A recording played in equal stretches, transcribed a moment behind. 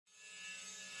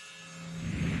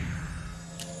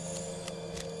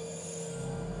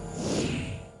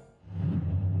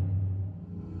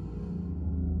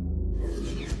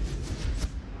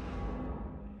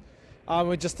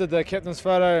We just did the captain's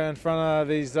photo in front of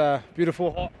these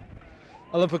beautiful hot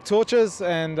Olympic torches,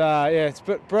 and yeah, it's a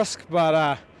bit brisk,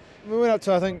 but we went up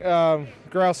to, I think,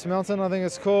 Grouse Mountain, I think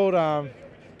it's called.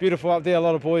 Beautiful up there. A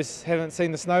lot of boys haven't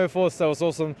seen the snow before, so it was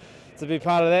awesome to be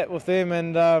part of that with them,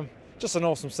 and just an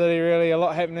awesome city really. A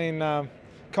lot happening,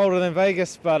 colder than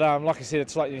Vegas, but like I said,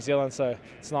 it's like New Zealand, so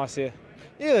it's nice here.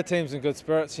 Yeah, the team's in good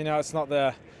spirits. You know, it's not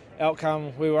the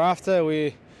outcome we were after.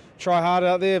 We try hard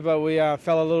out there, but we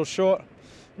fell a little short.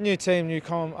 New team, new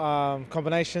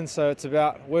combination, so it's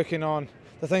about working on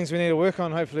the things we need to work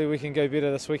on. Hopefully we can go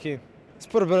better this weekend. It's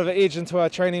put a bit of an edge into our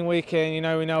training week, and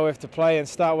we know we have to play and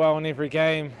start well in every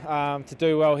game to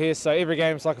do well here. So every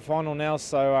game's like a final now.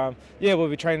 So yeah, we'll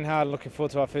be training hard, looking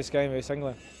forward to our first game versus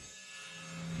England.